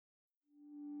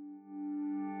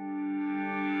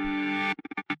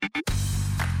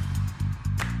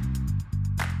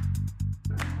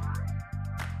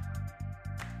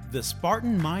the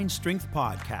Spartan Mind Strength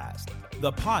Podcast,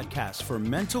 the podcast for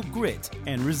mental grit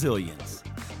and resilience.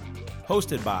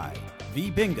 Hosted by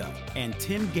V. Binga and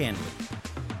Tim Ganley.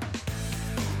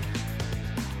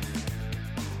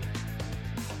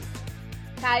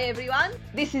 Hi everyone,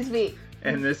 this is V.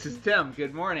 And this is Tim.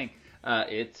 Good morning.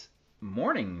 It's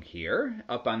morning here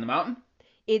up on the mountain.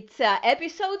 It's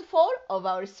episode 4 of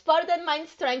our Spartan Mind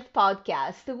Strength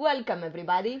podcast. Welcome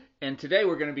everybody. And today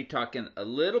we're going to be talking a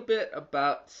little bit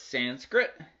about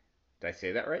Sanskrit. Did I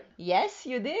say that right? Yes,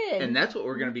 you did. And that's what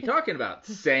we're going to be talking about,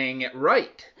 saying it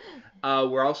right.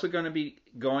 We're also going to be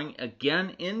going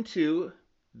again into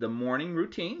the morning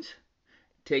routines,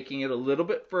 taking it a little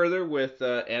bit further with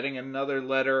adding another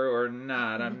letter or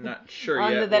not. I'm not sure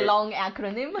yet. Under the long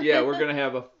acronym. Yeah, we're going to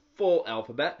have a full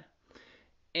alphabet.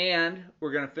 And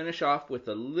we're going to finish off with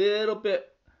a little bit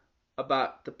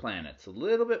about the planets. A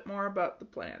little bit more about the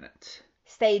planets.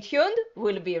 Stay tuned.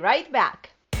 We'll be right back.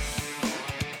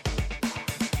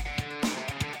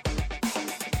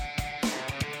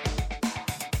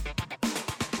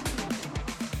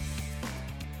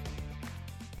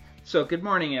 So, good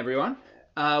morning, everyone.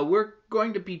 We're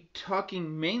going to be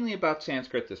talking mainly about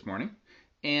Sanskrit this morning.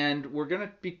 And we're going to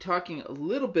be talking a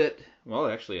little bit, well,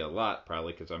 actually a lot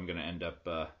probably, because I'm going to end up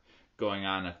going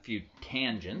on a few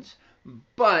tangents.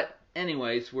 But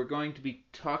anyways, we're going to be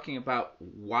talking about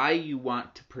why you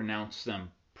want to pronounce them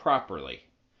properly.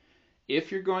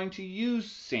 If you're going to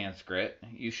use Sanskrit,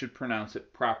 you should pronounce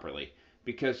it properly.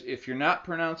 Because if you're not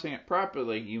pronouncing it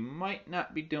properly, you might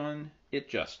not be doing it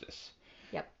justice.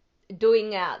 Yep. Doing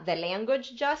the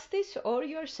language justice or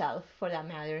yourself for that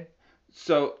matter.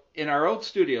 So, in our old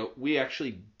studio, we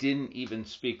actually didn't even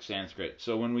speak Sanskrit.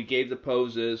 So when we gave the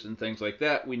poses and things like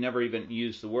that, we never even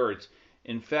used the words.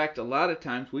 In fact, a lot of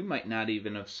times we might not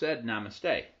even have said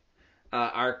namaste.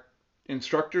 Our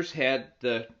instructors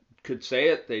could say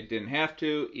it, they didn't have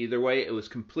to. Either way, it was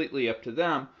completely up to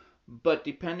them. But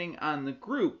depending on the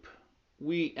group,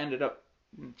 we ended up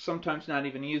sometimes not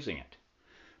even using it.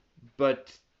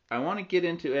 But I want to get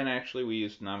into, and actually we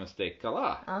use Namaste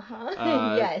Kala.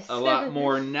 Yes. A lot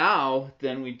more now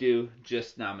than we do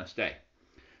just Namaste.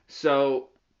 So,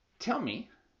 tell me.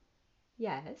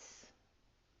 Yes.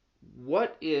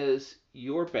 What is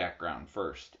your background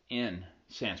first in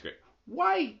Sanskrit?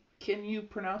 Why can you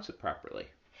pronounce it properly?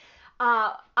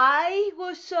 I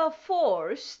was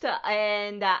forced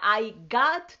and I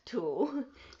got to,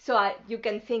 so you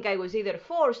can think I was either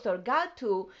forced or got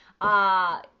to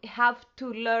have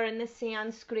to learn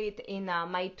Sanskrit in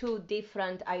my 2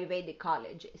 different Ayurvedic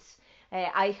colleges.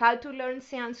 I had to learn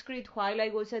Sanskrit while I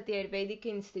was at the Ayurvedic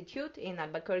Institute in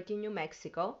Albuquerque, New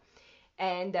Mexico,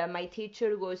 and my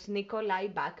teacher was Nikolai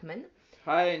Bachman.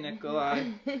 Hi,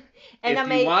 Nikolai. And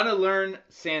if you want to learn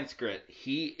Sanskrit,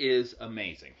 he is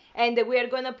amazing. And we are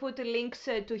going to put links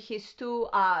to his 2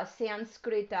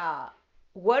 Sanskrit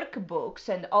workbooks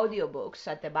and audiobooks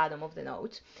at the bottom of the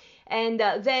notes. And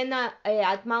then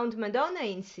at Mount Madonna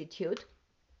Institute,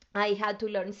 I had to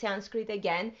learn Sanskrit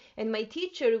again. And my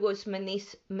teacher was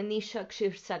Manisha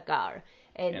Kshirsakar.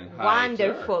 And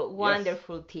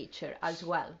wonderful teacher as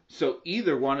well. So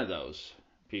either one of those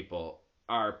people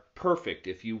are perfect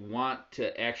if you want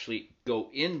to actually go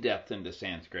in depth into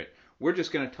Sanskrit. We're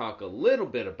just going to talk a little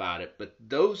bit about it, but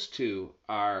those 2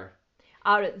 are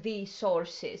the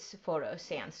sources for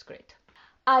Sanskrit.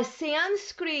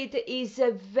 Sanskrit is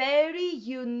a very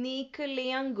unique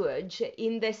language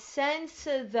in the sense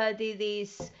that it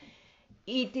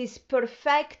is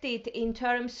perfected in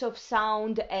terms of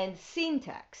sound and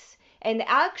syntax. And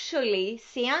actually,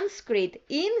 Sanskrit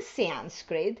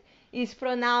is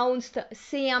pronounced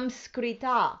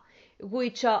Samskrita,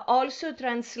 which also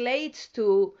translates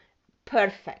to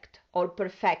perfect or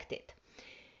perfected.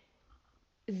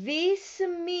 This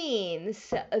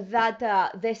means that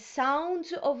the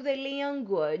sounds of the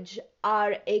language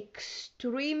are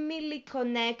extremely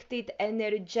connected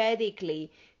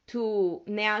energetically to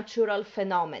natural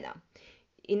phenomena.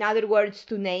 In other words,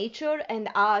 to nature and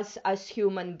us as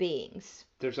human beings.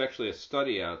 There's actually a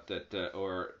study out that,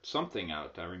 or something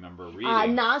out, I remember reading.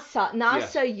 NASA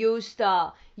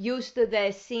used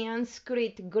the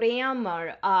Sanskrit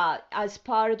grammar as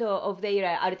part of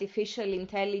their artificial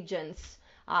intelligence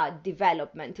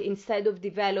development. Instead of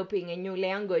developing a new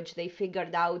language, they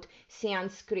figured out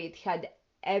Sanskrit had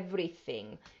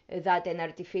everything that an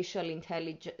artificial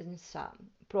intelligence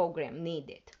program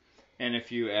needed. And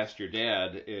if you asked your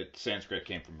dad, Sanskrit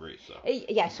came from Greece. So.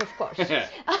 Yes, of course.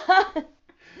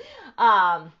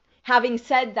 Having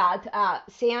said that,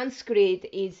 Sanskrit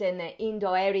is an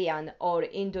Indo-Aryan or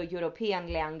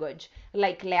Indo-European language,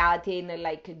 like Latin,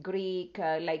 like Greek,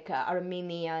 like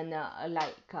Armenian,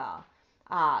 like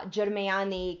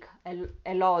Germanic,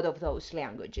 a lot of those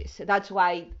languages. That's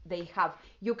why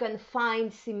you can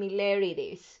find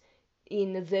similarities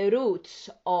in the roots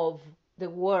of the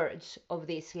words of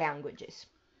these languages.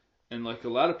 And like a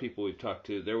lot of people we've talked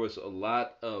to, there was a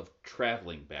lot of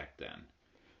traveling back then.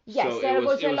 Yes, So there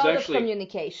was a lot of actually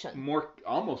communication.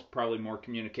 Probably more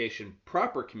communication,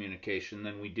 proper communication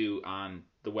than we do on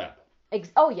the web.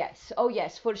 Oh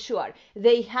yes, for sure.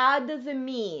 They had the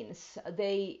means.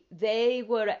 They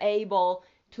were able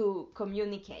to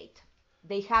communicate.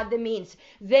 They had the means.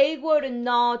 They were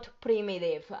not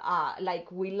primitive,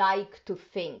 like we like to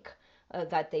think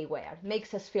that they were.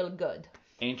 Makes us feel good.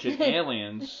 Ancient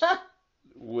aliens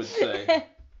would say.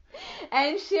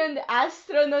 Ancient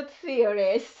astronaut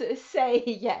theorists say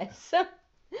yes.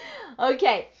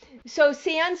 Okay, so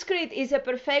Sanskrit is a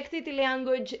perfected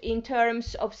language in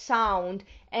terms of sound,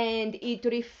 and it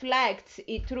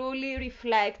truly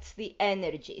reflects the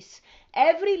energies.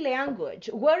 Every language,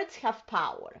 words have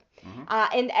power,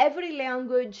 and every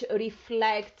language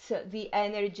reflects the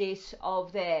energies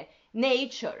of the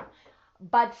nature,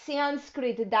 but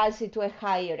Sanskrit does it to a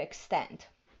higher extent.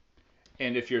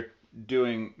 And if you're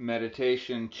doing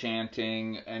meditation,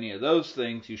 chanting, any of those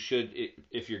things, you should,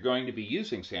 if you're going to be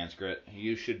using Sanskrit,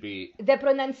 you should be... The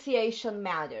pronunciation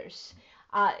matters.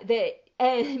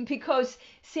 And because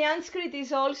Sanskrit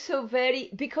is also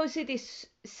because it is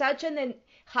such a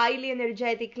highly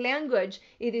energetic language,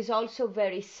 it is also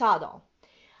very subtle.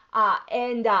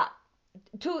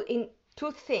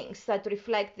 Two things that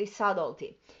reflect the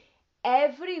subtlety.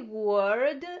 Every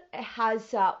word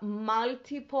has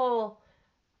multiple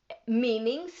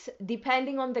meanings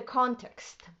depending on the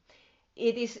context.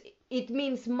 It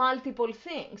means multiple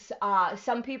things.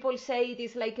 Some people say it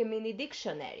is like a mini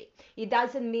dictionary. It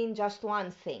doesn't mean just one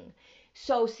thing.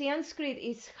 So Sanskrit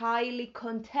is highly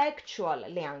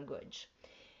contextual language.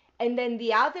 And then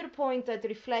the other point that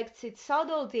reflects its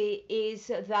subtlety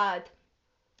is that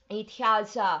it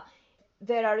has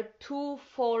there are two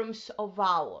forms of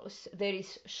vowels. There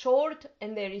is short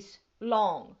and there is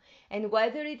long. And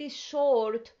whether it is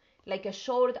short, like a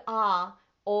short ah,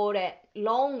 or a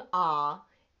long ah,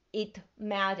 it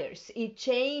matters. It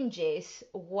changes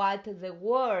what the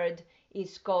word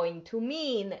is going to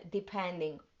mean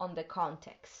depending on the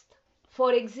context.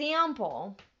 For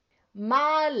example,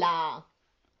 mala.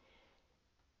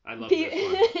 I love this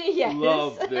one. Yes.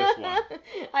 Love this one.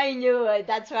 I knew it.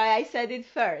 That's why I said it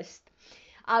first.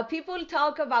 People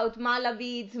talk about mala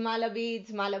beads.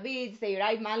 They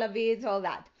write mala beads, all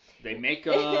that. They make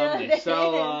them, they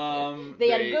sell them.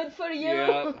 They are good for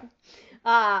you.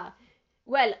 Yeah.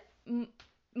 Well,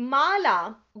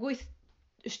 mala with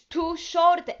two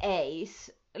short A's,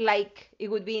 like it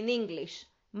would be in English,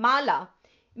 mala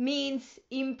means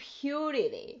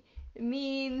impurity,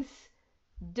 means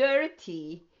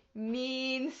dirty,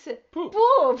 means poop.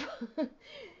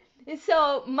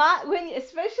 So,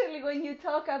 especially when you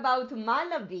talk about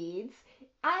mala beads,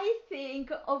 I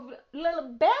think of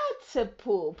little bat's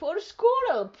poop or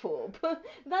squirrel poop. They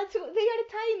are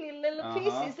tiny little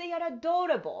pieces. They are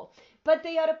adorable, but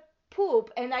they are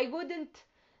poop, and I wouldn't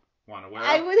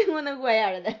want to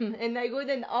wear them, and I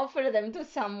wouldn't offer them to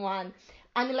someone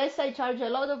unless I charge a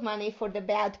lot of money for the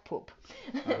bad poop.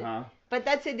 But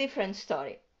that's a different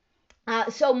story.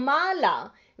 So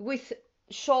mala with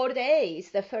short A's,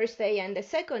 the first A and the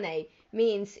second A,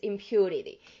 means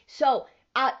impurity. So,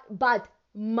 but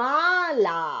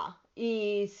mala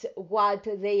is what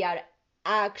they are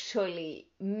actually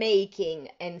making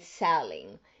and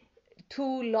selling.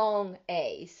 Two long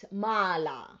A's,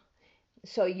 mala.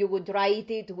 So you would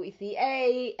write it with the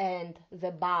A and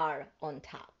the bar on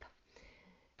top.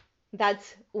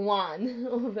 That's one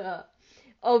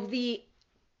of the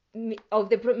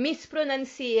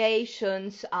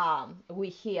mispronunciations we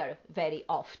hear very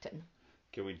often.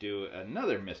 Can we do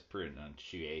another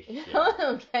mispronunciation?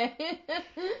 Okay.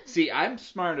 See, I'm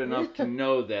smart enough to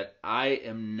know that I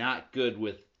am not good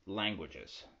with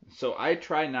languages. So I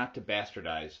try not to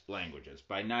bastardize languages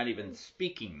by not even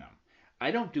speaking them.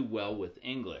 I don't do well with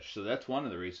English, so that's one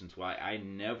of the reasons why I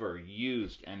never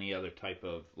used any other type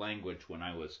of language when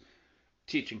I was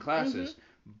teaching classes.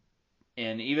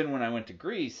 And even when I went to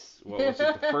Greece, what was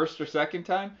it, the first or second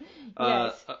time?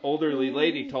 Yes. An elderly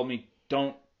lady told me,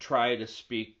 don't try to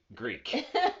speak Greek.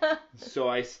 So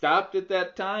I stopped at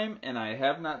that time, and I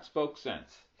have not spoke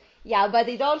since. Yeah, but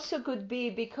it also could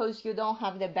be because you don't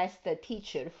have the best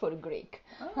teacher for Greek.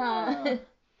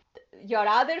 Your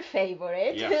other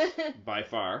favorite. Yes, by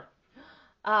far.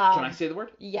 Can I say the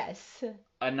word? Yes.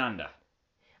 Ananda.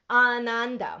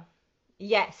 Ananda.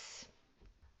 Yes.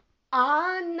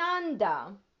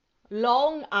 Ananda.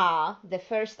 Long A, the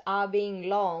first A being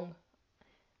long.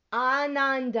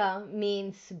 Ananda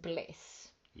means bliss.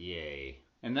 Yay.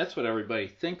 And that's what everybody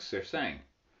thinks they're saying.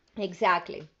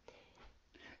 Exactly.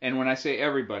 And when I say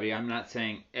everybody, I'm not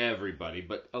saying everybody,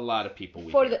 but a lot of people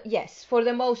we For hear. yes, for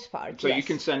the most part. So yes. you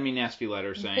can send me nasty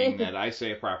letters saying that I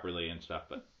say it properly and stuff,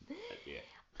 but yeah.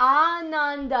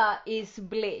 Ananda is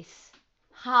bliss.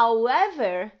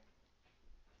 However,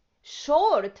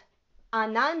 short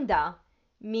Ananda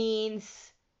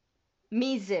means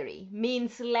misery,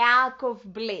 means lack of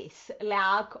bliss,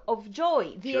 lack of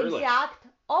joy. The Cheerless. exact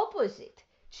opposite,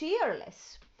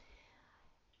 cheerless.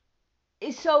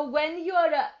 So when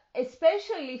you're,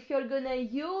 especially if you're gonna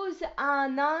use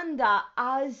Ananda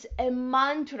as a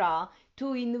mantra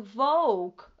to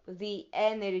invoke the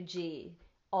energy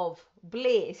of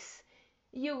bliss,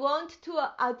 you want to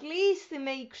at least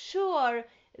make sure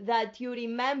that you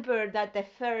remember that the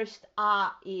first A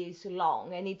is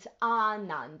long and it's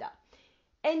Ananda.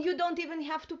 And you don't even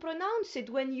have to pronounce it.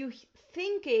 When you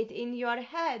think it in your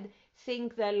head,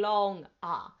 think the long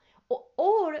A.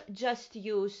 Or just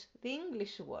use the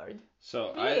English word.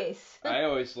 So bliss. I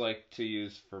always like to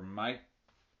use for my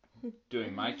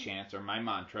doing my chants or my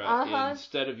mantra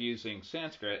instead of using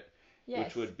Sanskrit, Yes.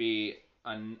 which would be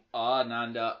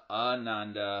Ananda,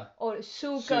 Ananda, Or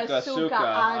Sukha,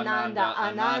 Ananda,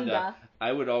 Ananda.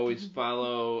 I would always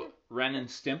follow Ren and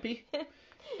Stimpy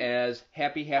as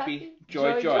happy, happy,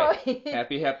 joy, joy.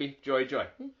 Happy, happy, joy, joy.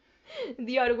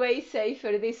 You're way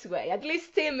safer this way. At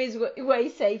least Tim is way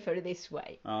safer this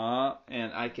way.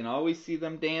 And I can always see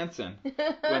them dancing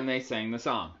when they sang the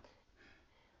song.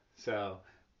 So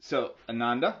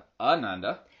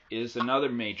Ananda is another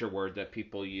major word that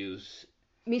people use.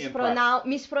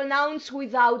 Mispronounce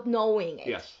without knowing it.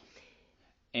 Yes.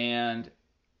 And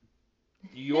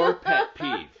your pet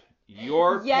peeve.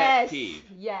 Yes, pet peeve.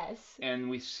 Yes. And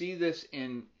we see this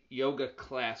in yoga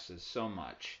classes so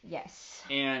much. Yes.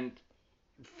 And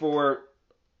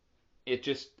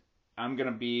I'm going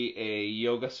to be a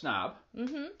yoga snob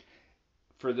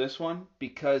for this one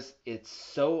because it's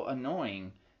so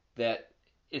annoying that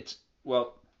let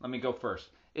me go first.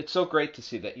 It's so great to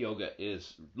see that yoga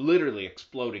is literally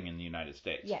exploding in the United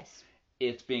States. Yes.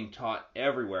 It's being taught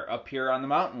everywhere. Up here on the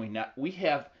mountain, we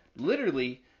have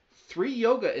literally 3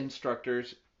 yoga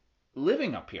instructors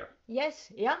living up here.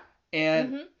 Yes, yeah.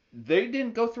 And they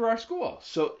didn't go through our school.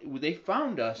 So they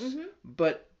found us,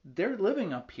 but they're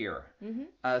living up here.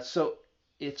 So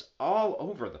it's all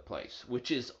over the place,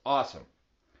 which is awesome.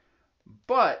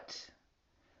 But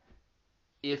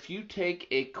if you take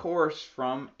a course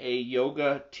from a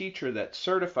yoga teacher that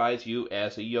certifies you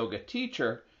as a yoga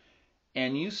teacher,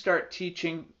 and you start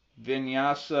teaching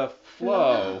vinyasa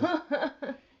flow,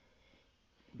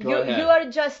 you are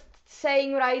just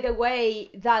saying right away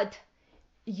that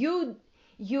you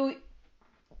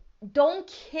don't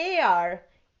care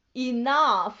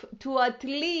enough to at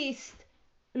least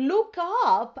look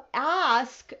up,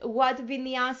 ask what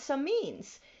vinyasa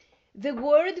means. The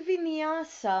word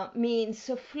vinyasa means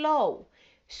flow.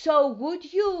 So would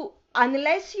you,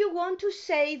 unless you want to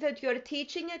say that you're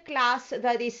teaching a class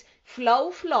that is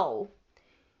flow,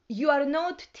 you are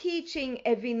not teaching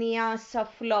a vinyasa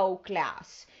flow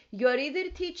class. You're either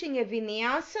teaching a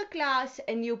vinyasa class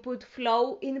and you put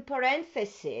flow in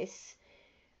parentheses.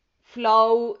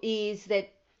 Flow is the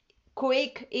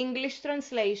quick English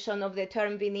translation of the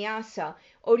term vinyasa.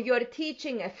 Or you're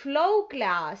teaching a flow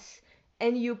class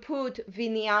and you put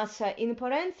vinyasa in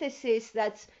parentheses.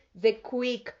 That's the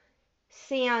quick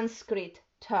Sanskrit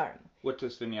term. What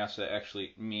does vinyasa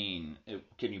actually mean?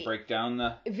 Can you break down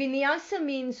the... Vinyasa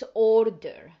means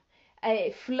order.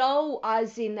 Flow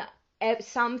as in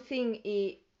something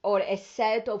or a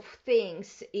set of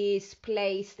things is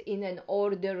placed in an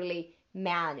orderly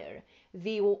manner.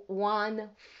 The one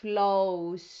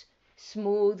flows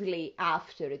smoothly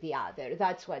after the other.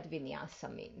 That's what vinyasa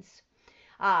means.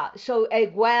 So a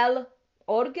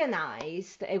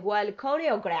well-organized, a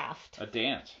well-choreographed... A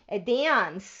dance. A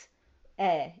dance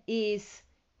is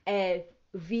a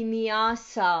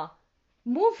vinyasa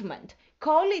movement.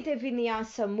 Call it a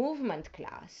vinyasa movement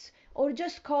class or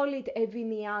just call it a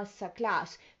vinyasa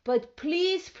class. But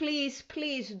please, please,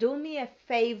 please do me a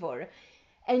favor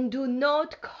and do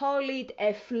not call it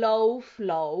a flow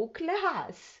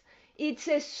class. It's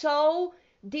so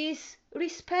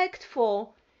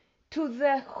disrespectful to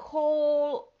the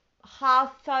whole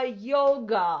Hatha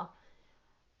yoga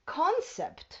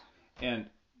concept. And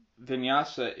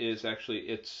vinyasa is actually,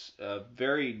 it's a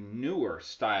very newer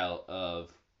style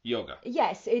of yoga.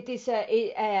 Yes, it is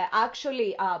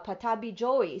actually Patabi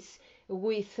Joyce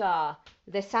with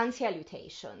the Sun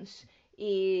Salutations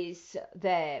is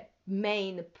the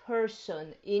main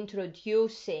person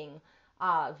introducing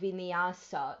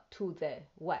Vinyasa to the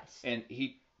West. And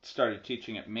he started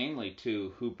teaching it mainly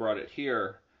to, who brought it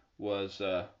here was...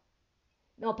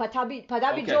 No, Patabi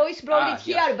Okay. Joyce brought it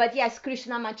here, Yes. but yes,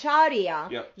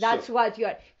 Krishnamacharya, Yep, that's so- what you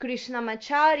are.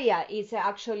 Krishnamacharya is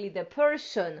actually the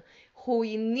person who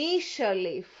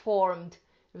initially formed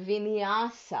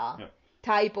Vinyasa Yep.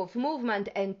 type of movement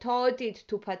and taught it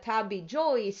to Patabi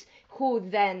Joyce, who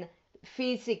then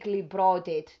physically brought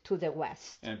it to the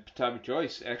West. And Patabi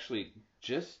Joyce actually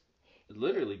just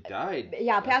literally died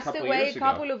Yeah, a passed couple away years a ago.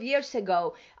 couple of years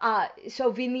ago.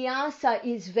 So Vinyasa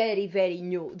is very, very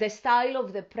new. The style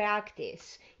of the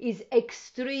practice is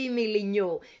extremely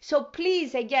new. So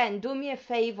please, again, do me a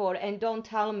favor and don't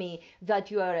tell me that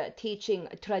you are teaching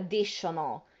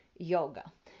traditional yoga.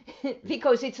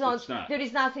 Because it's not, there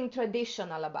is nothing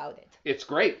traditional about it. It's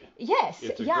great. Yes,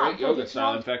 It's a yeah, great but yoga it's style.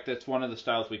 not- In fact, that's one of the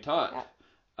styles we taught.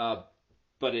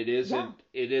 But it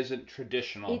isn't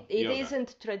traditional It yoga.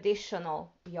 isn't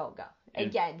traditional yoga. And-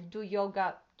 Again, do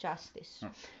yoga justice.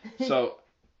 So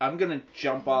I'm going to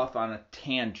jump off on a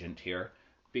tangent here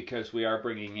because we are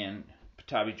bringing in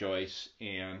Patabi Joyce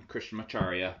and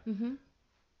Krishnamacharya. Mhm.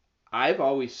 I've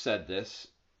always said this,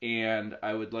 and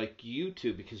I would like you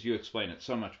to, because you explain it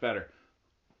so much better.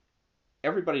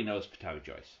 Everybody knows Patabi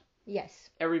Joyce. Yes,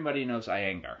 Everybody knows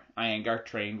Iyengar. Iyengar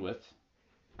trained with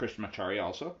Krishnamacharya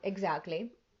also.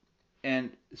 exactly.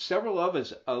 And several of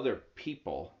his other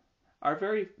people are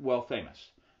very well famous.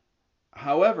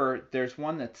 However, there's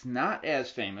one that's not as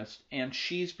famous, and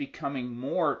she's becoming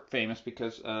more famous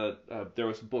because there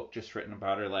was a book just written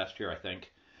about her last year, I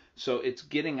think. So it's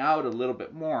getting out a little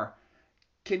bit more.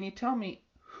 Can you tell me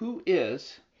who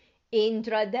is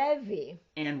Indra Devi.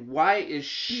 and why is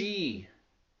she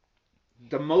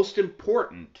the most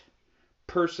important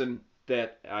person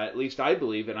that at least I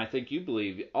believe, and I think you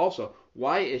believe also,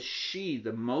 why is she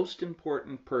the most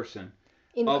important person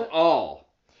of all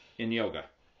in yoga?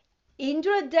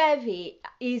 Indra Devi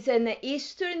is an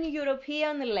Eastern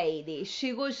European lady.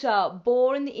 She was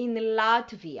born in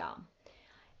Latvia.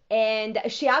 And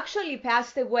she actually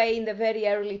passed away in the very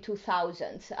early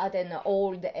 2000s at an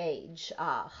old age,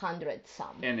 100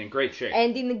 some. And in great shape.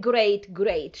 And in great,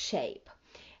 great shape.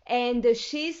 And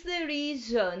she's the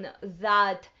reason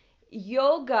that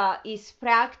yoga is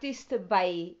practiced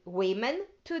by women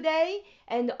today,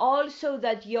 and also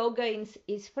that yoga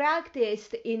is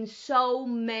practiced in so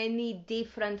many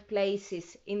different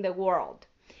places in the world.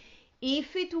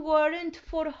 If it weren't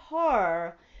for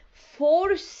her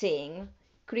forcing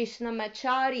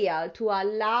Krishnamacharya to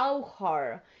allow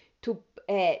her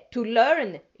to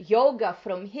learn yoga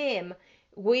from him,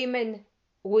 women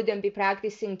wouldn't be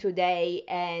practicing today,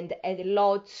 and a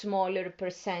lot smaller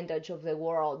percentage of the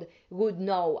world would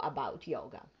know about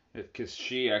yoga. Because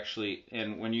she actually,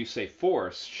 and when you say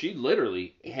force, she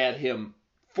literally had him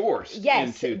forced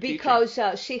Yes, into because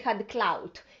she had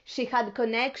clout. She had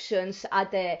connections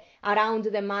around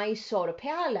the Mysore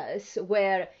Palace,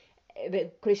 where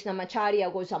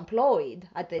Krishnamacharya was employed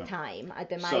at the time, at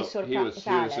the Mysore Palace. He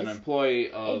was an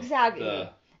employee of exactly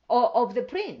of the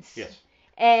prince. Yes.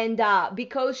 And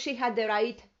because she had the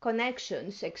right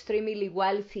connections, extremely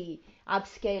wealthy,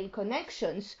 upscale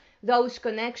connections, those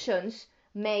connections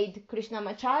made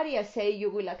Krishnamacharya say, you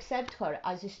will accept her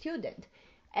as a student.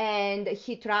 And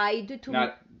he tried to...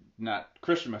 Not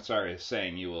Krishnamacharya is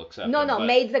saying you will accept No, him, but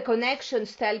made the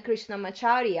connections tell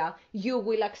Krishnamacharya, you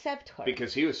will accept her.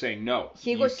 because he was saying no.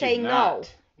 He was saying no.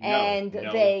 And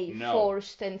they no.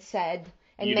 forced and said...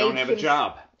 and You made don't have a him...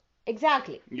 job.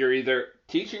 Exactly. You're either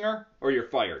teaching her or you're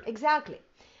fired. Exactly.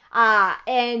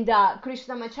 And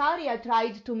Krishnamacharya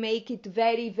tried to make it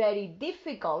very, very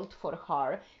difficult for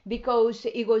her because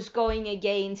it was going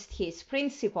against his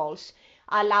principles,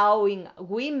 allowing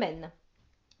women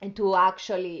to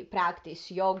actually practice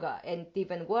yoga, and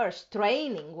even worse,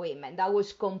 training women. That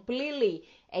was completely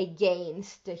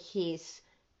against his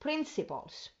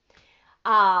principles.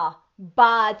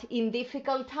 But in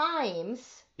difficult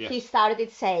times, Yes. he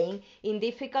started saying, in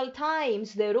difficult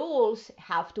times, the rules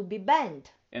have to be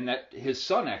bent. And that his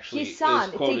son actually His son,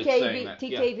 is quoted saying that.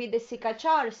 TKV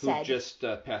Desikachar said. Who just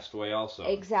passed away also.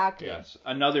 Exactly. Yes.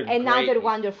 Another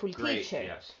wonderful great, teacher.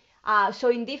 Yes. So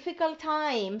in difficult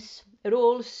times,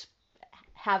 rules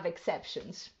have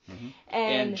exceptions. Mm-hmm.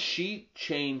 And she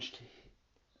changed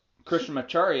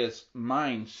Krishnamacharya's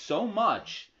mind so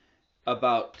much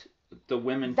about the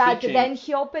women that teaching. then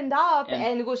he opened up and-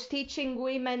 and was teaching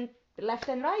women left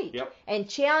and right. Yep. And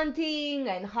chanting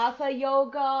and hatha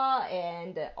yoga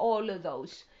and all of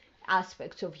those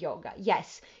aspects of yoga.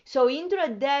 Yes. So Indra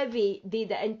Devi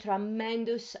did a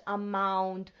tremendous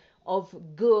amount of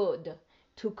good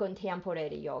to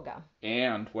contemporary yoga.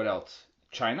 And what else?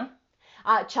 China?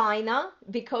 China,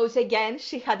 because again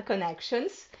she had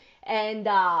connections, and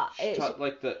She taught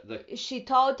like she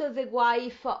taught the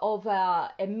wife of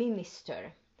a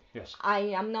minister. Yes. I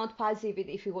am not positive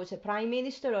if he was a prime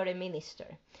minister or a minister.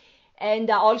 And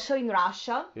also in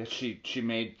Russia. Yeah,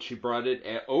 she brought it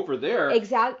over there.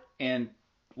 Exactly. And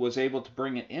was able to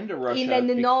bring it into Russia. In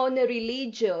a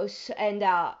non-religious, and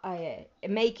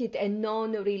make it a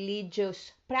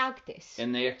non-religious practice.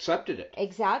 And they accepted it.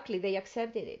 Exactly, they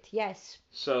accepted it, yes.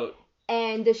 So.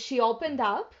 And she opened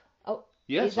up. Oh,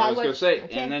 yes, I was going to say.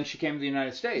 Okay. And then she came to the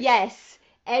United States. Yes,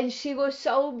 and she was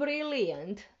so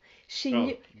brilliant.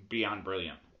 Beyond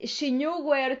brilliant. She knew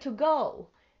where to go.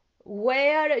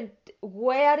 Where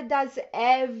does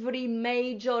every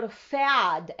major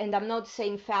fad, and I'm not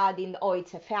saying fad in, oh,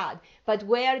 it's a fad, but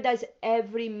where does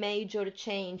every major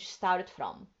change start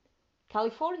from?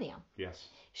 California. Yes.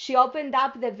 She opened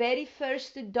up the very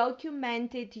first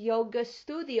documented yoga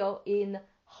studio in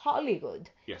Hollywood.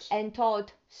 Yes. And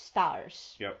taught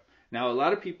stars. Yep. Now, a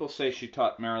lot of people say she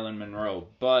taught Marilyn Monroe,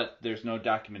 but there's no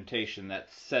documentation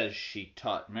that says she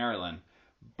taught Marilyn.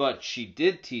 But she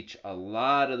did teach a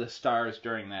lot of the stars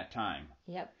during that time.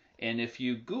 Yep. And if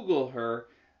you Google her,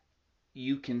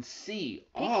 you can see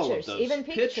all of those even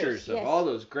pictures of yes. all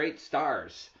those great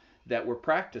stars that were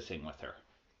practicing with her.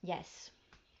 Yes.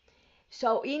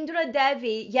 So Indra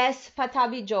Devi, yes,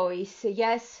 Patabi Joyce,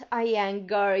 yes,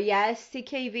 Iyengar, yes,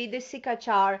 TKV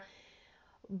Desikachar,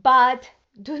 but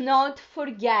do not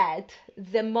forget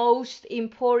the most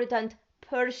important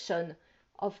person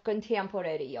of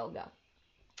contemporary yoga.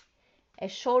 A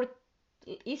short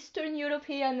Eastern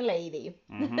European lady.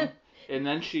 Mm-hmm. And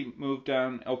then she moved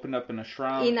down, opened up an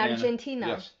ashram. In Argentina.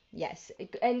 Yes. Yes.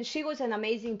 And she was an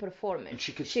amazing performer. And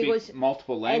she could speak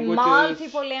multiple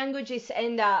languages.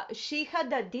 And she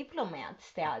had a diplomat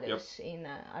status in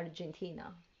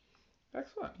Argentina.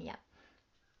 Excellent. Yeah.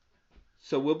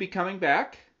 So we'll be coming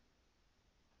back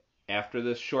after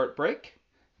this short break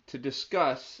to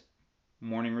discuss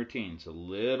morning routines, a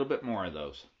little bit more of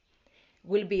those.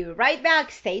 We'll be right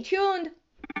back. Stay tuned.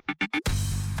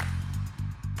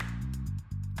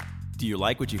 Do you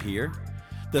like what you hear?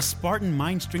 The Spartan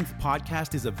Mind Strength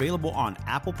podcast is available on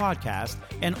Apple Podcasts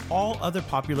and all other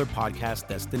popular podcast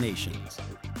destinations.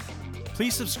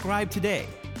 Please subscribe today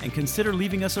and consider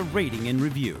leaving us a rating and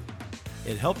review.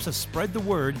 It helps us spread the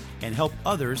word and help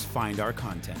others find our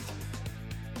content.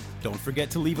 Don't forget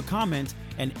to leave a comment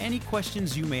and any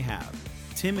questions you may have.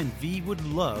 Tim and V would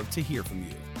love to hear from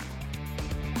you.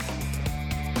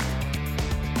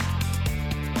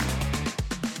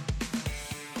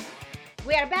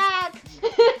 We are back.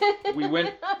 We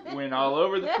went all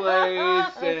over the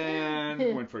place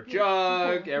and went for a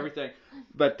jog, everything.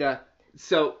 But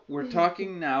so we're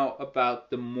talking now about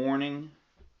the morning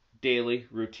daily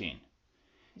routine.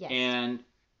 Yes. And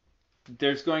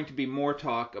there's going to be more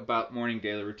talk about morning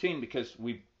daily routine because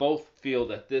we both feel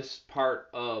that this part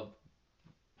of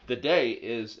the day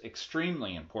is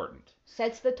extremely important.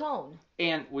 Sets the tone.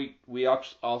 And we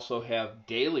also have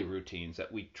daily routines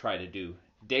that we try to do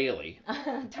daily.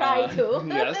 Try to.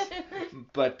 Yes.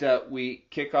 But we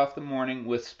kick off the morning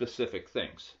with specific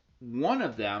things. One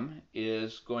of them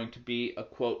is going to be a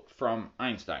quote from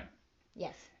Einstein.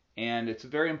 Yes. And it's a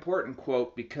very important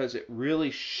quote because it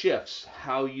really shifts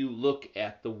how you look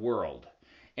at the world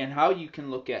and how you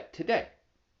can look at today.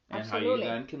 And Absolutely. How you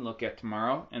then can look at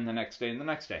tomorrow and the next day and the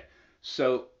next day.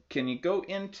 So can you go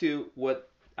into what,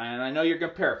 and I know you're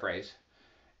going to paraphrase,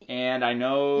 and I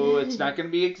know it's not going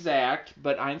to be exact,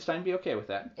 but Einstein be okay with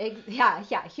that.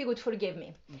 Yeah, he would forgive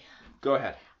me. Go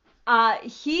ahead.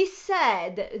 He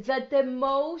said that the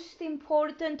most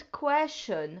important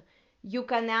question you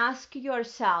can ask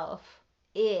yourself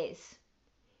is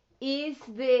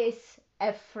this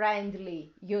a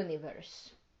friendly universe?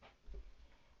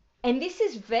 And this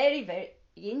is very, very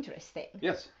interesting.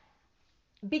 Yes.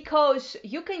 Because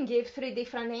you can give 3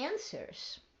 different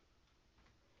answers.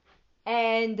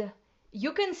 And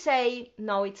you can say,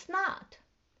 no, it's not.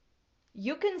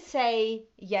 You can say,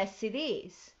 yes, it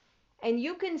is. And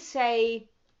you can say,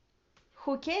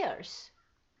 who cares?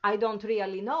 I don't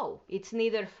really know. It's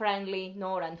neither friendly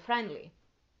nor unfriendly.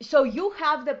 So you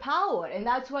have the power, and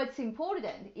that's what's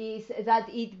important, is that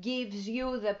it gives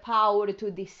you the power to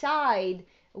decide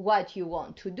what you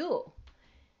want to do.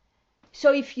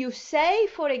 So if you say,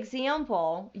 for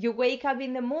example, you wake up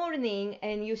in the morning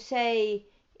and you say,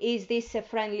 is this a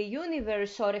friendly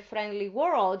universe or a friendly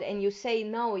world, and you say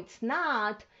no, it's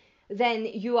not, then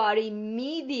you are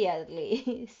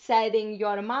immediately setting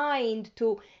your mind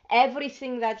to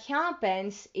everything that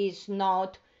happens is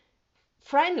not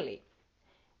friendly.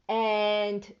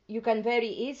 And you can very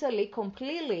easily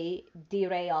completely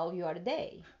derail your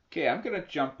day. Okay, I'm going to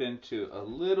jump into a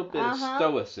little bit of Uh-huh.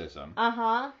 Stoicism,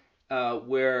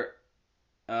 where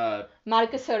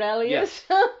Marcus Aurelius.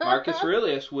 yes, Marcus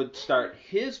Aurelius would start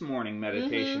his morning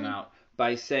meditation out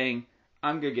by saying,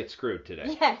 I'm going to get screwed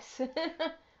today. Yes.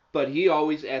 But he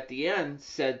always, at the end,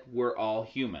 said we're all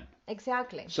human.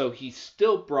 Exactly. So he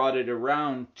still brought it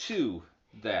around to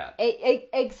that.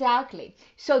 Exactly.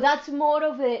 So that's more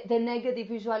of the negative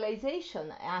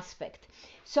visualization aspect.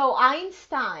 So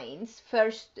Einstein's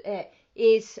first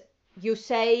is you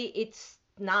say it's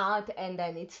not and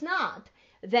then it's not.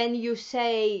 Then you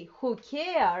say who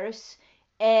cares,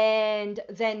 and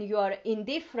then you're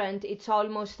indifferent. It's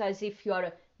almost as if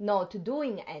you're not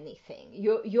doing anything.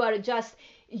 You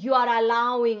are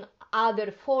allowing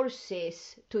other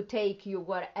forces to take you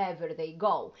wherever they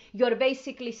go. You're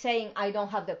basically saying, I don't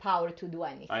have the power to do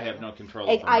anything. I have no control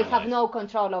over my I have life. no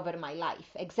control over my life.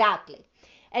 Exactly.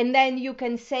 And then you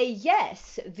can say,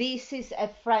 yes, this is a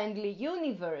friendly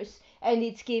universe and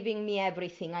it's giving me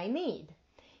everything I need.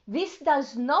 This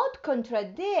does not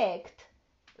contradict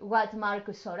what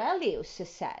Marcus Aurelius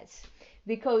says,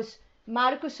 because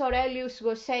Marcus Aurelius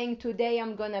was saying, today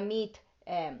I'm going to meet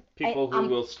people who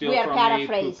will steal from me,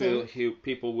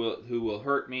 people who will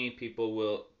hurt me, people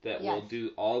will do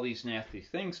all these nasty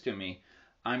things to me.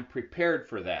 I'm prepared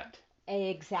for that.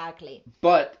 Exactly.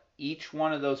 But each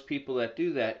one of those people that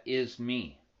do that is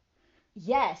me.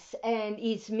 Yes, and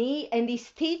it's me, and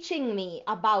it's teaching me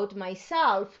about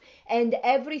myself, and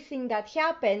everything that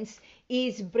happens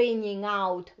is bringing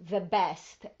out the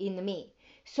best in me.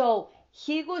 So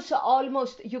he was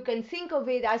almost, you can think of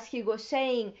it as he was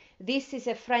saying, this is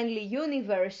a friendly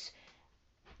universe,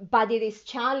 but it is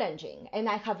challenging, and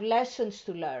I have lessons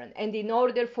to learn. And in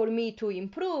order for me to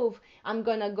improve, I'm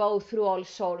going to go through all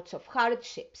sorts of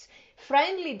hardships.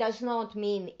 Friendly does not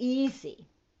mean easy.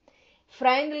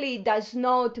 Friendly does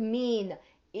not mean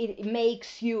it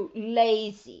makes you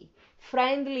lazy.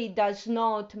 Friendly does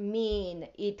not mean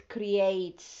it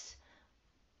creates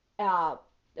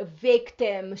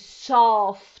victim,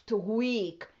 soft,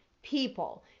 weak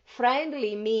people.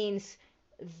 Friendly means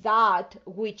that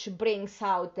which brings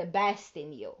out the best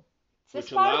in you. It's the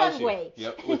Spartan way.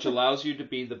 Yep, which allows you to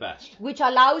be the best. Which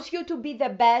allows you to be the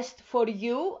best for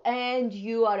you and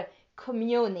your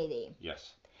community.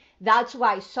 Yes. That's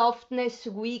why softness,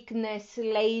 weakness,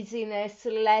 laziness,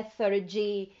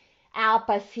 lethargy,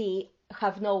 apathy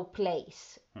have no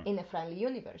place in a friendly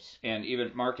universe. And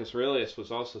even Marcus Aurelius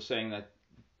was also saying that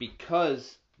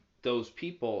because those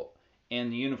people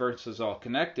and the universe is all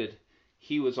connected,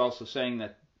 he was also saying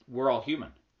that we're all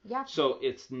human. Yeah. So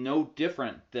it's no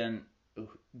different than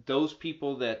those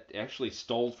people that actually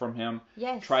stole from him,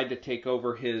 yes. tried to take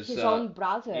over his own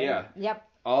brother. Yeah. Yep.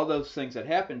 All those things that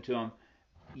happened to him.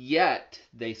 Yet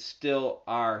they still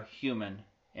are human,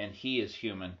 and he is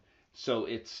human, so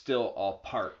it's still all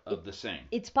part of the same.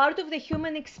 It's part of the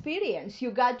human experience.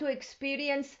 You got to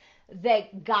experience the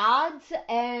gods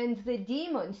and the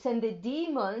demons, and the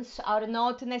demons are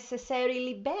not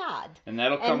necessarily bad. And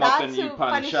that'll come up in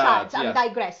Upanishads. I'm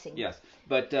digressing. Yes,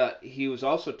 but he was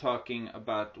also talking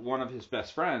about one of his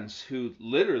best friends who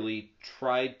literally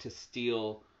tried to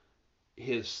steal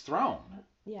his throne.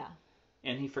 Yeah.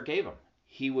 And he forgave him.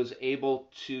 He was able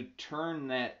to turn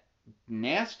that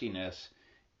nastiness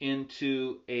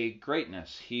into a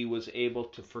greatness. He was able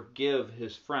to forgive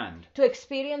his friend. To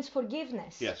experience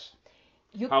forgiveness. Yes.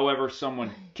 However,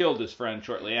 someone killed his friend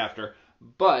shortly after,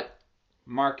 but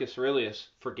Marcus Aurelius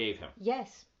forgave him.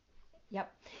 Yes.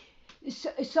 Yep.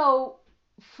 So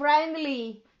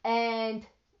friendly and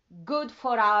good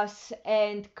for us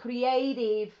and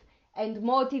creative and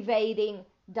motivating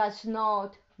does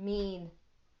not mean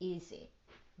easy.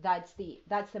 That's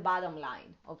the bottom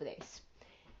line of this.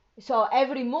 So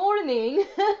every morning,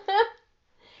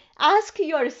 ask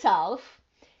yourself,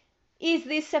 is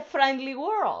this a friendly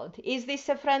world? Is this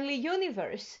a friendly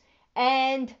universe?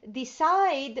 And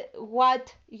decide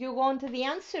what you want the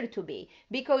answer to be,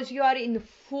 because you are in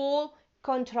full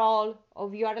control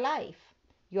of your life,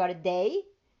 your day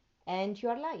and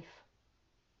your life.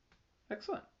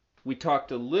 Excellent. We talked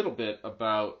a little bit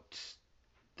about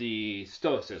the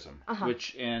Stoicism,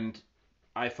 and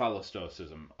I follow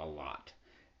Stoicism a lot.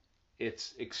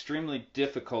 It's extremely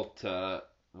difficult to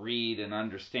read and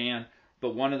understand,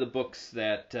 but one of the books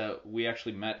that we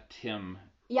actually met him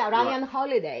Yeah, Ryan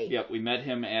Holiday. Yep, we met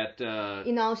him at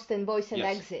in Austin, Voice and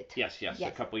yes, Exit. Yes,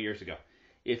 a couple years ago.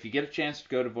 If you get a chance to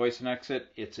go to Voice and Exit,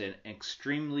 it's an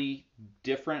extremely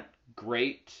different,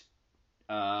 great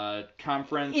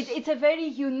conference. It's a very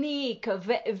unique,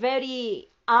 very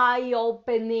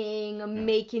eye-opening,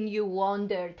 making you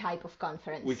wonder type of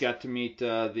conference. We got to meet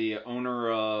the owner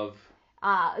of...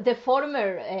 the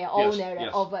former owner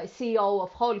yes. of CEO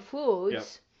of Whole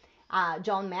Foods, Yep.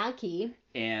 John Mackey.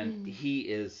 And he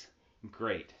is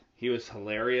great. He was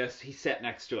hilarious. He sat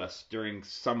next to us during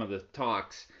some of the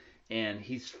talks, and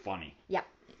he's funny. Yeah,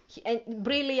 and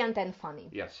brilliant and funny.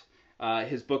 Yes.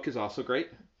 His book is also great.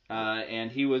 And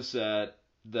he was the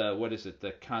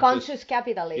Conscious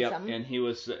Capitalism. Yep. And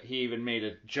he even made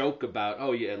a joke about,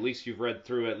 at least you've read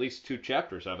through at least 2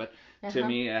 chapters of it to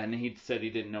me, and he said he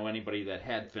didn't know anybody that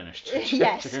had finished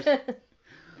chapters. Yes.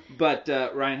 But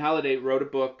Ryan Holiday wrote a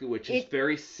book which is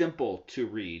very simple to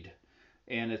read,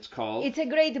 and it's called... It's a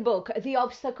great book. The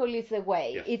Obstacle is the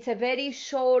Way. Yes. It's a very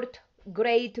short,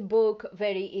 great book,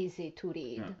 very easy to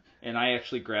read. Yeah. And I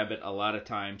actually grab it a lot of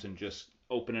times and just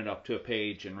open it up to a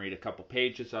page and read a couple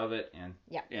pages of it,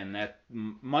 and that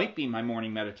might be my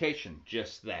morning meditation,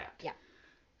 just that. Yeah.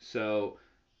 So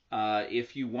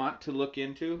if you want to look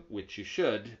into, which you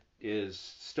should,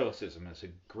 is Stoicism is a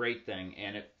great thing,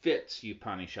 and it fits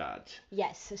Upanishads.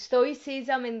 Yes,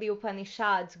 Stoicism and the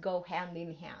Upanishads go hand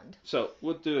in hand. So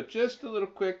we'll do it just a little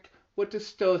quick. What does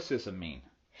Stoicism mean?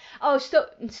 Oh,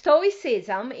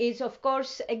 Stoicism is, of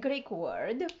course, a Greek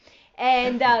word,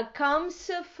 and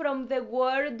comes from the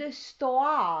word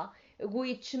stoa,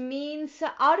 which means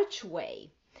archway.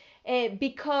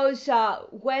 Because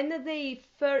when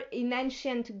in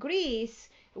ancient Greece,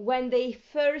 when they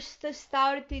first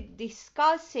started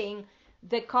discussing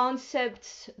the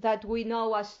concepts that we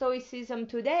know as Stoicism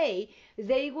today,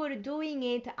 they were doing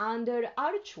it under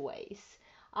archways.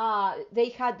 They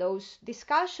had those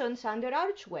discussions under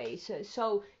archways.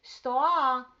 So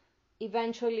Stoa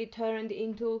eventually turned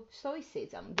into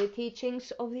Stoicism, the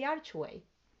teachings of the archway.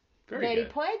 Very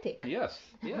poetic. Yes.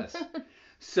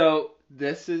 So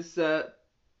this is the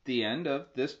end of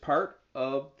this part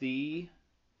of the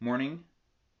morning.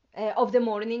 Of the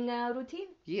morning routine?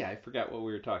 Yeah, I forgot what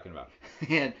we were talking about.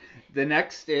 And the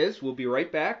next is, we'll be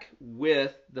right back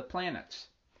with the planets.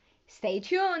 Stay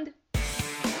tuned.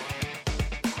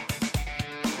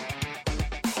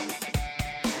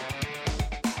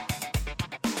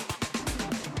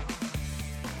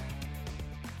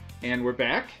 And we're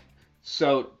back.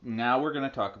 So now we're going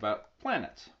to talk about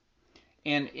planets.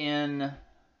 And in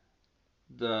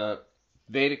the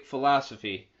Vedic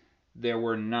philosophy, there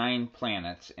were 9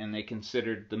 planets, and they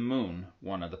considered the moon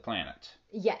one of the planets.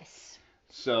 Yes.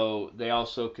 So they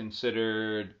also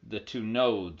considered the 2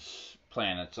 nodes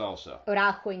planets also.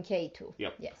 Rahu and Ketu.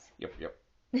 Yep. Yes. Yep.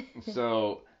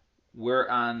 So we're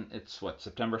on,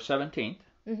 September 17th.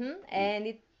 Mm-hmm.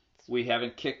 And we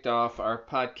haven't kicked off our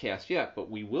podcast yet, but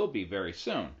we will be very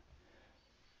soon.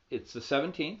 It's the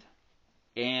 17th,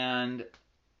 and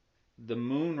the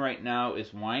moon right now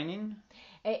is waning.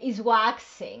 Is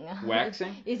waxing.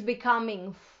 Waxing? Is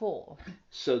becoming full.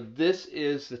 So this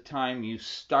is the time you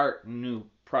start new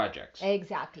projects.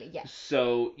 Exactly, yes.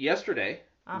 So yesterday,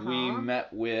 we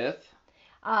met with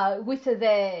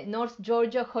the North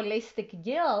Georgia Holistic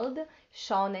Guild,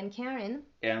 Sean and Karen.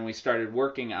 And we started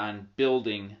working on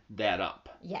building that up.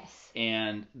 Yes.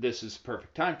 And this is the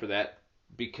perfect time for that,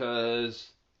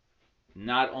 because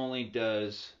not only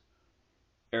does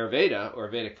Ayurveda, or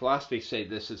Vedic philosophy, say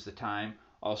this is the time,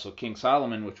 also King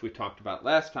Solomon, which we talked about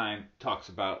last time, talks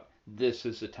about this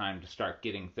is the time to start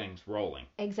getting things rolling.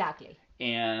 Exactly.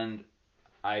 And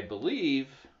I believe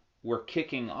we're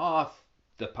kicking off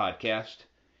the podcast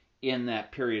in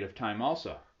that period of time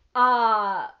also.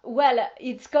 Well,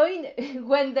 it's going,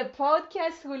 when the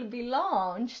podcast will be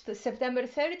launched, September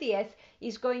 30th,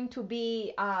 is going to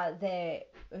be the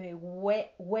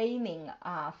waning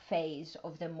phase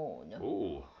of the moon.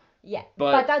 Ooh. Yeah,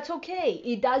 but that's okay.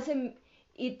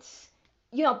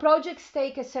 Projects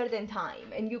take a certain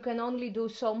time, and you can only do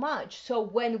so much. So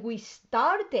when we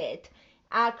started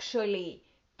actually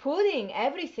putting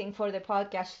everything for the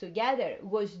podcast together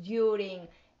was during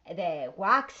the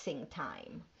waxing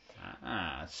time.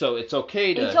 So it's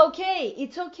okay to...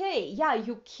 It's okay. Yeah,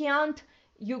 you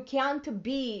can't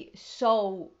be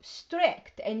so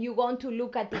strict, and you want to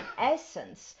look at the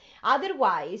essence.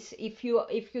 Otherwise, if you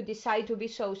decide to be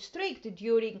so strict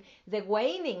during the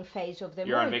waning phase of the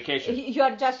You're moon, on vacation. You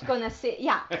are just gonna sit.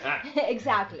 Yeah,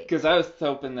 exactly. Because I was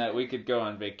hoping that we could go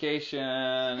on vacation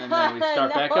and then we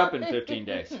start back up in 15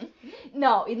 days.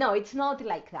 No, it's not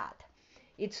like that.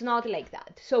 It's not like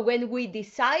that. So when we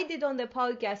decided on the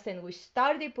podcast and we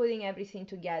started putting everything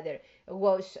together,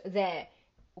 was the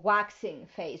waxing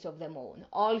phase of the moon.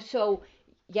 Also,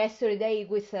 yesterday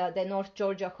with the North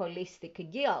Georgia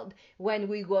Holistic Guild, when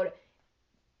we were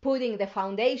putting the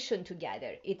foundation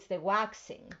together, it's the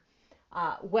waxing.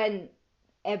 When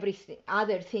everything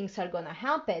other things are going to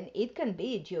happen, it can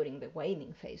be during the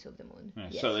waning phase of the moon. Yeah,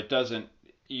 yes. So it doesn't,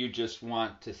 you just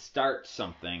want to start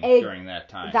something during that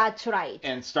time. That's right.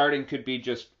 And starting could be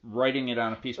just writing it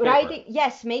on a piece of paper.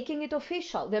 Yes, making it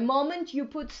official. The moment you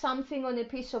put something on a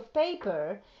piece of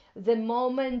paper, the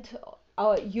moment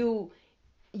you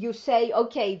say,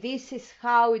 okay, this is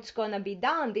how it's going to be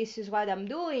done, this is what I'm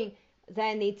doing,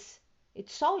 then it's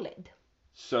solid.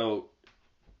 So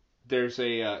there's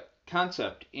a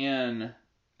concept in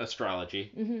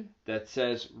astrology that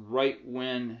says right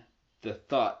when the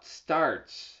thought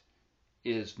starts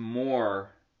is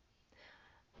more.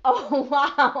 Oh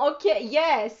wow! Okay,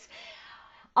 yes.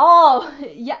 Oh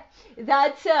yeah,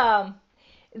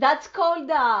 that's called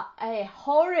a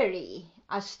horary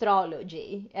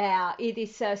astrology. It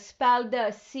is spelled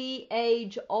Chorary.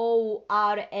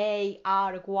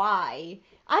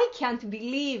 I can't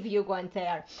believe you went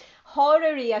there.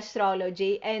 Horary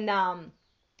astrology, and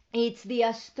it's the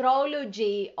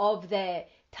astrology of the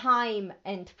time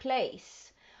and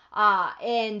place.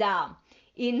 And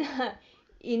in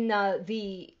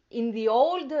the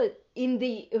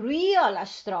real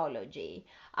astrology,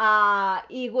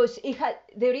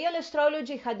 the real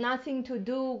astrology had nothing to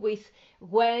do with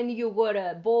when you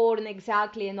were born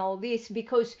exactly and all this,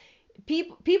 because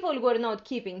people were not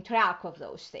keeping track of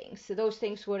those things. Those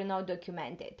things were not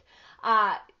documented.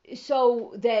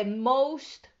 So the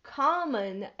most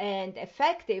common and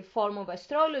effective form of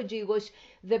astrology was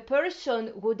the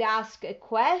person would ask a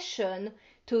question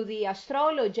to the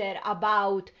astrologer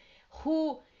about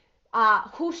who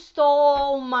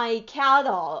stole my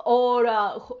cattle, or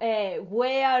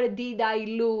where did I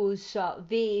lose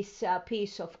this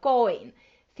piece of coin,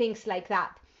 things like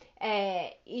that.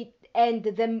 And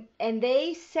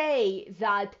they say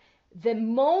that the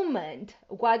moment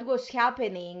what was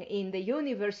happening in the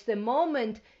universe, the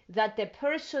moment that the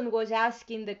person was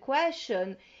asking the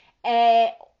question,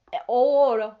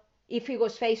 or if it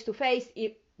was face to face,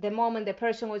 the moment the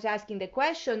person was asking the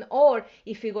question, or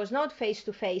if it was not face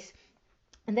to face,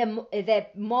 the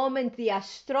moment the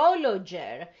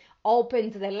astrologer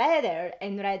opened the letter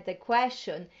and read the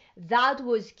question, that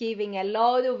was giving a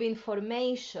lot of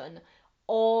information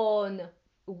on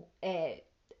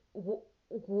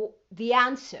the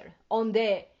answer, on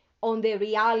the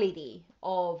reality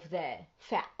of the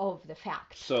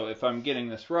fact. So if I'm getting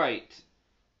this right,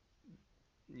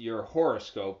 your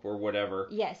horoscope or whatever,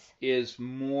 yes, is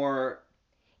more.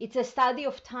 It's a study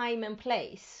of time and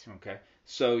place. Okay,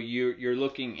 so you're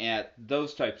looking at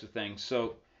those types of things.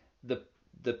 So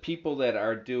the people that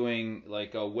are doing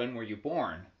like when were you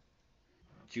born?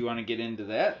 Do you want to get into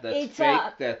that? That's fake.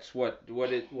 That's what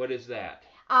is that?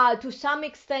 To some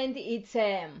extent, it's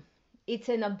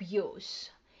an abuse.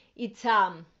 It's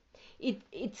an.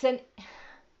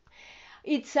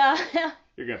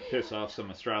 You're gonna piss off some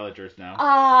astrologers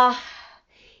now.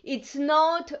 It's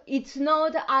not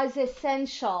as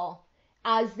essential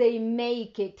as they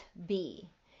make it be.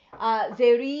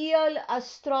 The real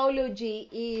astrology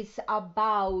is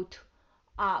about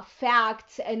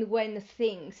facts and when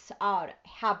things are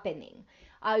happening.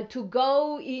 To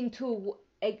go into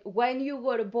when you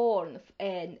were born,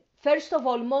 and first of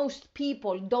all, most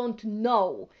people don't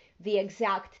know the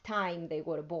exact time they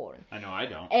were born. I know I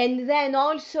don't. And then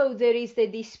also there is the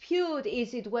dispute,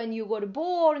 is it when you were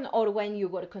born or when you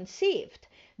were conceived?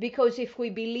 Because if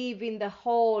we believe in the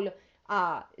whole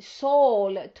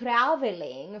soul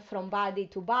traveling from body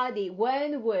to body,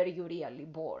 when were you really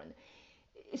born?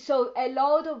 So a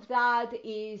lot of that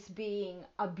is being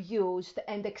abused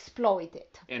and exploited.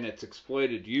 And it's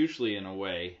exploited usually in a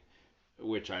way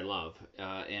which I love.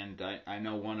 And I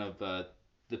know one of the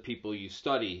people you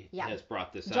study has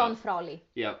brought this John out. Frawley.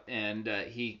 Yep, and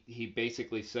he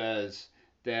basically says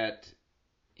that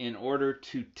in order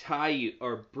to tie you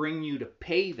or bring you to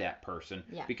pay that person,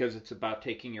 because it's about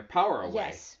taking your power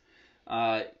away.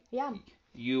 Yes.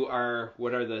 You are,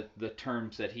 what are the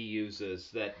terms that he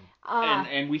uses that,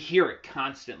 and we hear it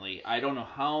constantly. I don't know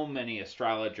how many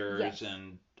astrologers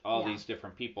and all these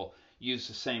different people use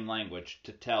the same language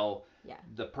to tell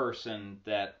the person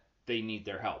that they need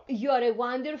their help. You are a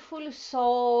wonderful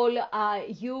soul.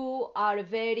 You are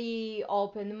very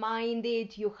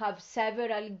open-minded. You have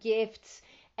several gifts,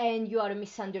 and you are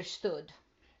misunderstood.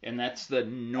 And that's the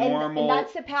normal. And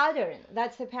that's the pattern.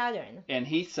 That's the pattern. And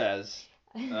he says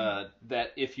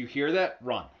that if you hear that,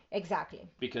 run. Exactly.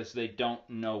 Because they don't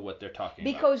know what they're talking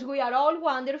because we are all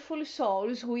wonderful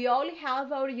souls, we all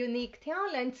have our unique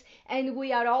talents, and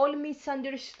we are all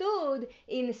misunderstood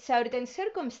in certain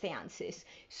circumstances.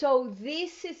 So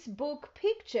this is book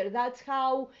picture. That's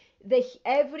how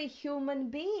every human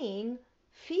being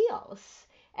feels.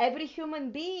 Every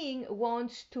human being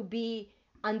wants to be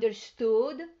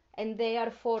understood and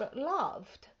therefore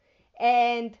loved.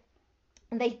 And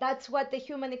that's what the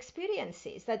human experience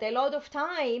is, that a lot of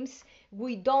times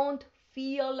we don't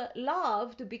feel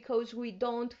loved because we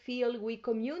don't feel we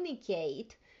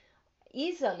communicate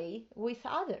easily with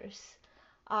others.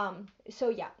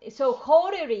 So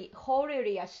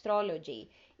horary astrology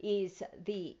is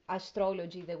the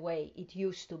astrology the way it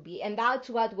used to be, and that's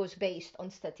what was based on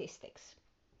statistics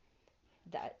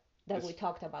that we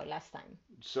talked about last time.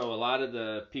 So a lot of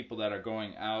the people that are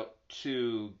going out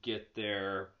to get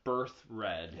their birth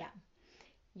read,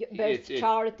 birth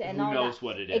chart and all that. Who knows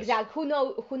what it is? Exactly.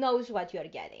 Who knows what you're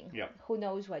getting? Yeah. Who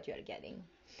knows what you're getting?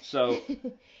 So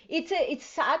it's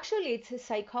a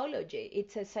psychology.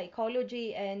 It's a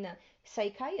psychology and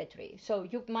psychiatry. So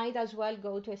you might as well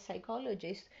go to a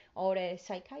psychologist or a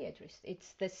psychiatrist.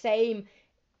 It's the same.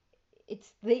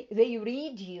 They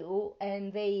read you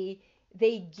and they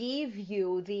give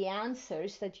you the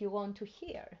answers that you want to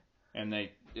hear. And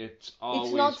it's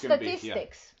always not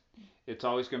statistics. It's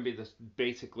always going to be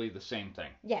basically the same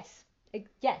thing. Yes,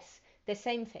 the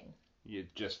same thing. You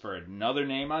just for another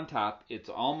name on top. It's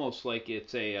almost like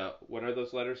it's a what are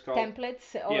those letters called?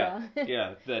 Templates. Or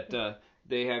yeah. That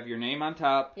they have your name on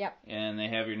top. Yep. And they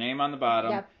have your name on the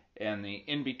bottom. Yep. And the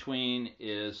in between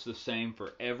is the same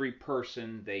for every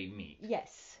person they meet.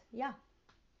 Yes. Yeah.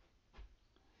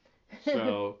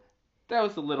 So that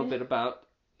was a little bit about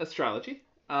astrology.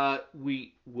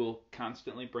 We will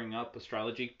constantly bring up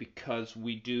astrology because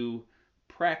we do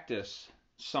practice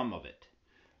some of it.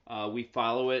 We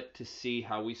follow it to see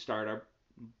how we start our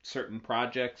certain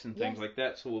projects and things like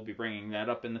that. So we'll be bringing that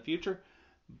up in the future.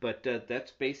 But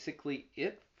that's basically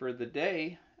it for the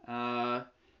day.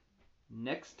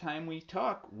 Next time we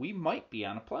talk, we might be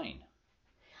on a plane.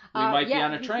 We might be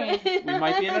on a train. We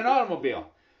might be in an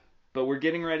automobile. But we're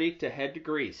getting ready to head to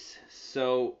Greece.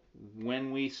 So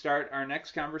when we start our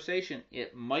next conversation,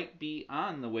 it might be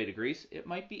on the way to Greece. It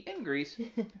might be in Greece.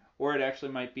 Or it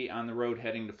actually might be on the road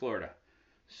heading to Florida.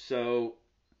 So,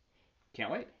 can't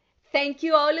wait. Thank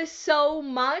you all so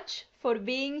much for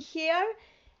being here.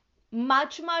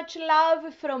 Much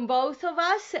love from both of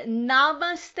us.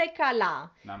 Namaste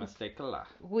Kala. Namaste Kala.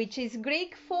 Which is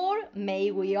Greek for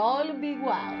may we all be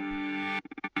well.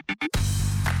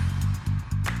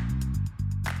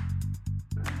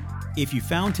 If you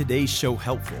found today's show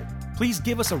helpful, please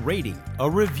give us a rating, a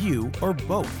review, or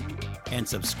both, and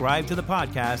subscribe to the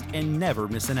podcast and never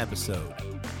miss an episode.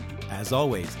 As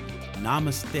always,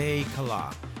 Namaste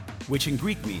Kala, which in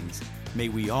Greek means, may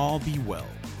we all be well.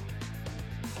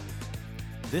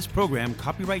 This program,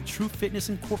 copyright True Fitness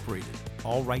Incorporated,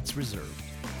 all rights reserved.